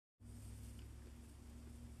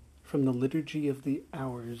From the Liturgy of the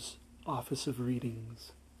Hours, Office of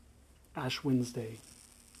Readings, Ash Wednesday.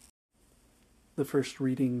 The first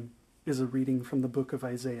reading is a reading from the book of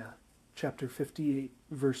Isaiah, chapter 58,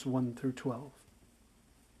 verse 1 through 12.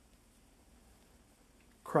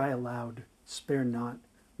 Cry aloud, spare not,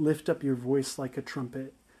 lift up your voice like a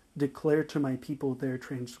trumpet, declare to my people their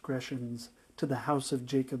transgressions, to the house of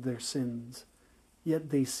Jacob their sins.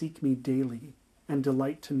 Yet they seek me daily, and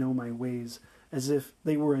delight to know my ways, as if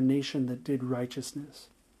they were a nation that did righteousness,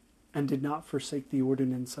 and did not forsake the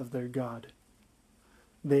ordinance of their God.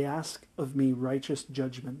 They ask of me righteous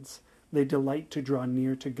judgments, they delight to draw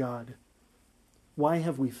near to God. Why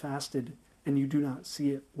have we fasted, and you do not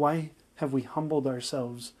see it? Why have we humbled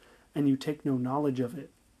ourselves, and you take no knowledge of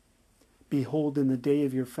it? Behold, in the day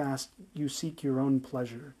of your fast you seek your own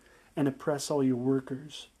pleasure, and oppress all your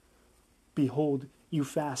workers. Behold, you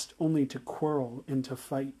fast only to quarrel and to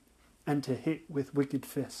fight, and to hit with wicked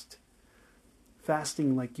fist.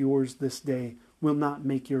 Fasting like yours this day will not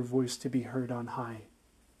make your voice to be heard on high.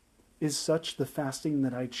 Is such the fasting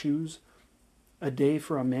that I choose? A day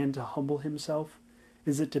for a man to humble himself?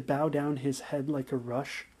 Is it to bow down his head like a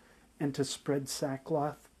rush, and to spread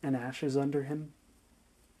sackcloth and ashes under him?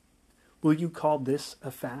 Will you call this a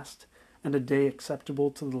fast, and a day acceptable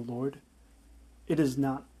to the Lord? Is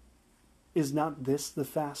not this the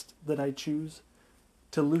fast that I choose?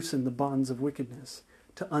 To loosen the bonds of wickedness,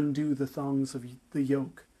 to undo the thongs of the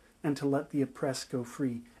yoke, and to let the oppressed go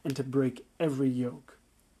free, and to break every yoke.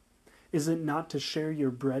 Is it not to share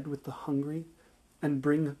your bread with the hungry, and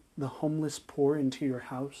bring the homeless poor into your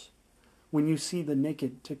house? When you see the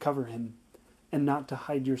naked, to cover him, and not to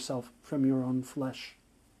hide yourself from your own flesh.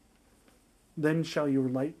 Then shall your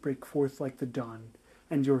light break forth like the dawn,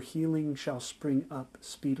 and your healing shall spring up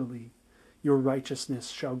speedily. Your righteousness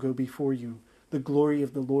shall go before you. The glory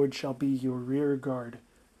of the Lord shall be your rear guard.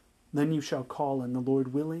 Then you shall call, and the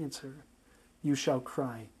Lord will answer. You shall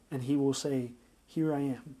cry, and he will say, Here I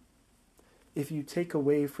am. If you take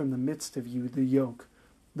away from the midst of you the yoke,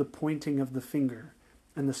 the pointing of the finger,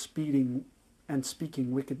 and the speaking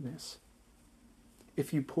wickedness.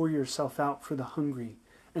 If you pour yourself out for the hungry,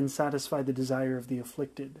 and satisfy the desire of the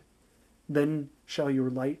afflicted, then shall your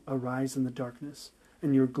light arise in the darkness,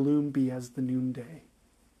 and your gloom be as the noonday.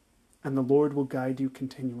 And the Lord will guide you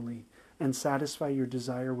continually, and satisfy your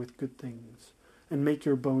desire with good things, and make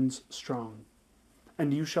your bones strong.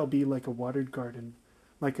 And you shall be like a watered garden,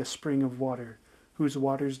 like a spring of water, whose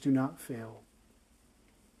waters do not fail.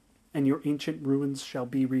 And your ancient ruins shall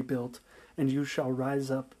be rebuilt, and you shall rise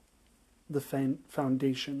up the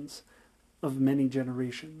foundations of many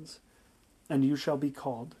generations. And you shall be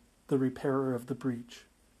called the repairer of the breach,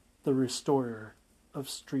 the restorer of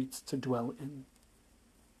streets to dwell in.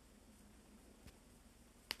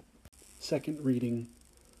 Second reading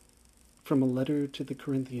from a letter to the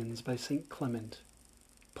Corinthians by St. Clement,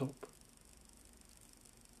 Pope.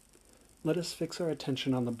 Let us fix our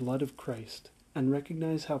attention on the blood of Christ and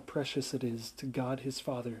recognize how precious it is to God his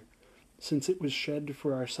Father, since it was shed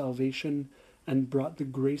for our salvation and brought the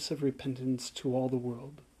grace of repentance to all the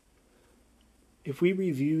world. If we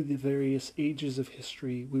review the various ages of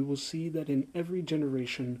history, we will see that in every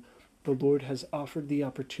generation the Lord has offered the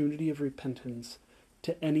opportunity of repentance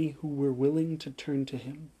to any who were willing to turn to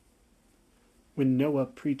him. When Noah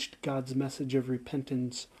preached God's message of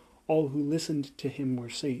repentance, all who listened to him were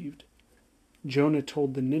saved. Jonah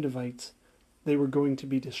told the Ninevites they were going to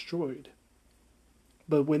be destroyed.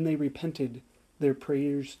 But when they repented, their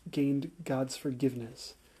prayers gained God's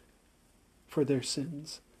forgiveness for their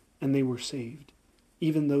sins, and they were saved,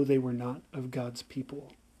 even though they were not of God's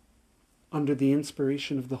people. Under the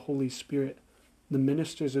inspiration of the Holy Spirit, the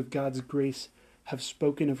ministers of God's grace have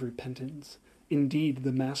spoken of repentance. Indeed,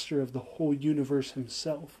 the Master of the whole universe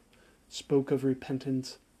himself spoke of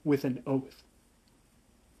repentance with an oath.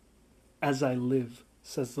 As I live,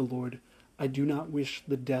 says the Lord, I do not wish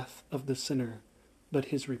the death of the sinner, but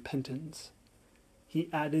his repentance. He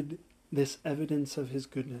added this evidence of his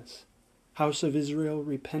goodness. House of Israel,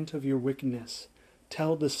 repent of your wickedness.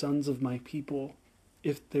 Tell the sons of my people,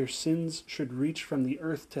 if their sins should reach from the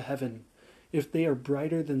earth to heaven, if they are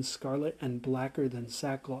brighter than scarlet and blacker than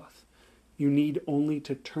sackcloth, you need only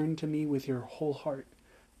to turn to me with your whole heart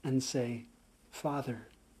and say, Father,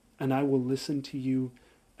 and I will listen to you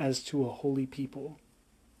as to a holy people.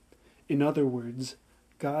 In other words,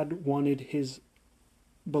 God wanted his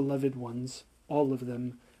beloved ones, all of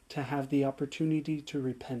them, to have the opportunity to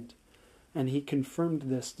repent, and he confirmed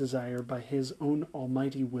this desire by his own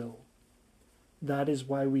almighty will. That is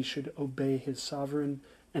why we should obey his sovereign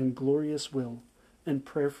and glorious will, and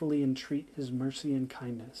prayerfully entreat his mercy and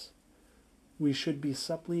kindness. we should be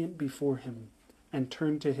suppliant before him and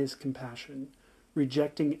turn to his compassion,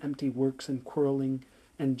 rejecting empty works and quarreling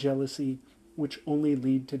and jealousy, which only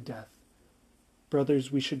lead to death.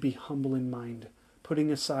 Brothers, we should be humble in mind,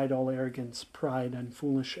 putting aside all arrogance, pride, and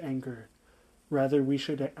foolish anger. Rather, we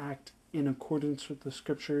should act in accordance with the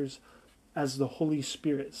Scriptures, as the Holy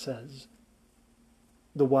Spirit says.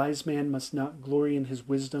 The wise man must not glory in his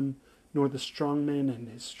wisdom, nor the strong man in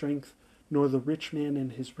his strength, nor the rich man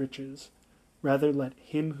in his riches. Rather, let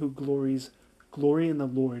him who glories glory in the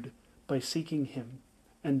Lord by seeking him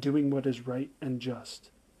and doing what is right and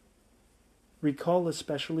just. Recall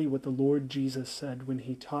especially what the Lord Jesus said when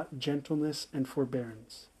he taught gentleness and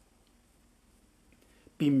forbearance.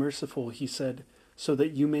 Be merciful, he said, so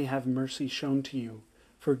that you may have mercy shown to you.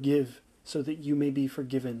 Forgive, so that you may be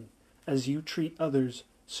forgiven. As you treat others,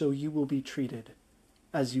 so you will be treated.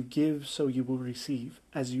 As you give, so you will receive.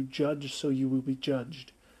 As you judge, so you will be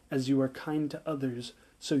judged. As you are kind to others,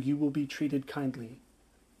 so you will be treated kindly.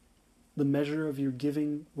 The measure of your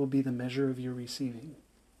giving will be the measure of your receiving.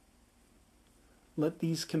 Let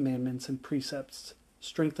these commandments and precepts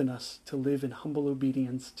strengthen us to live in humble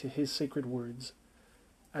obedience to his sacred words.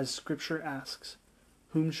 As Scripture asks,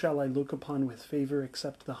 whom shall I look upon with favor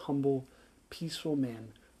except the humble, peaceful man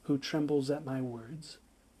who trembles at my words?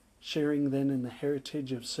 Sharing then in the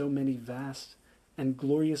heritage of so many vast and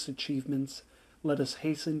glorious achievements, let us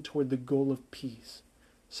hasten toward the goal of peace,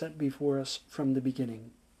 set before us from the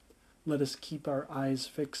beginning. Let us keep our eyes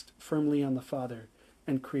fixed firmly on the Father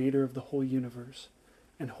and Creator of the whole universe,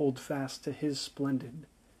 and hold fast to his splendid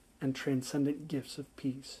and transcendent gifts of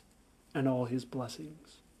peace and all his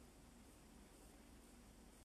blessings.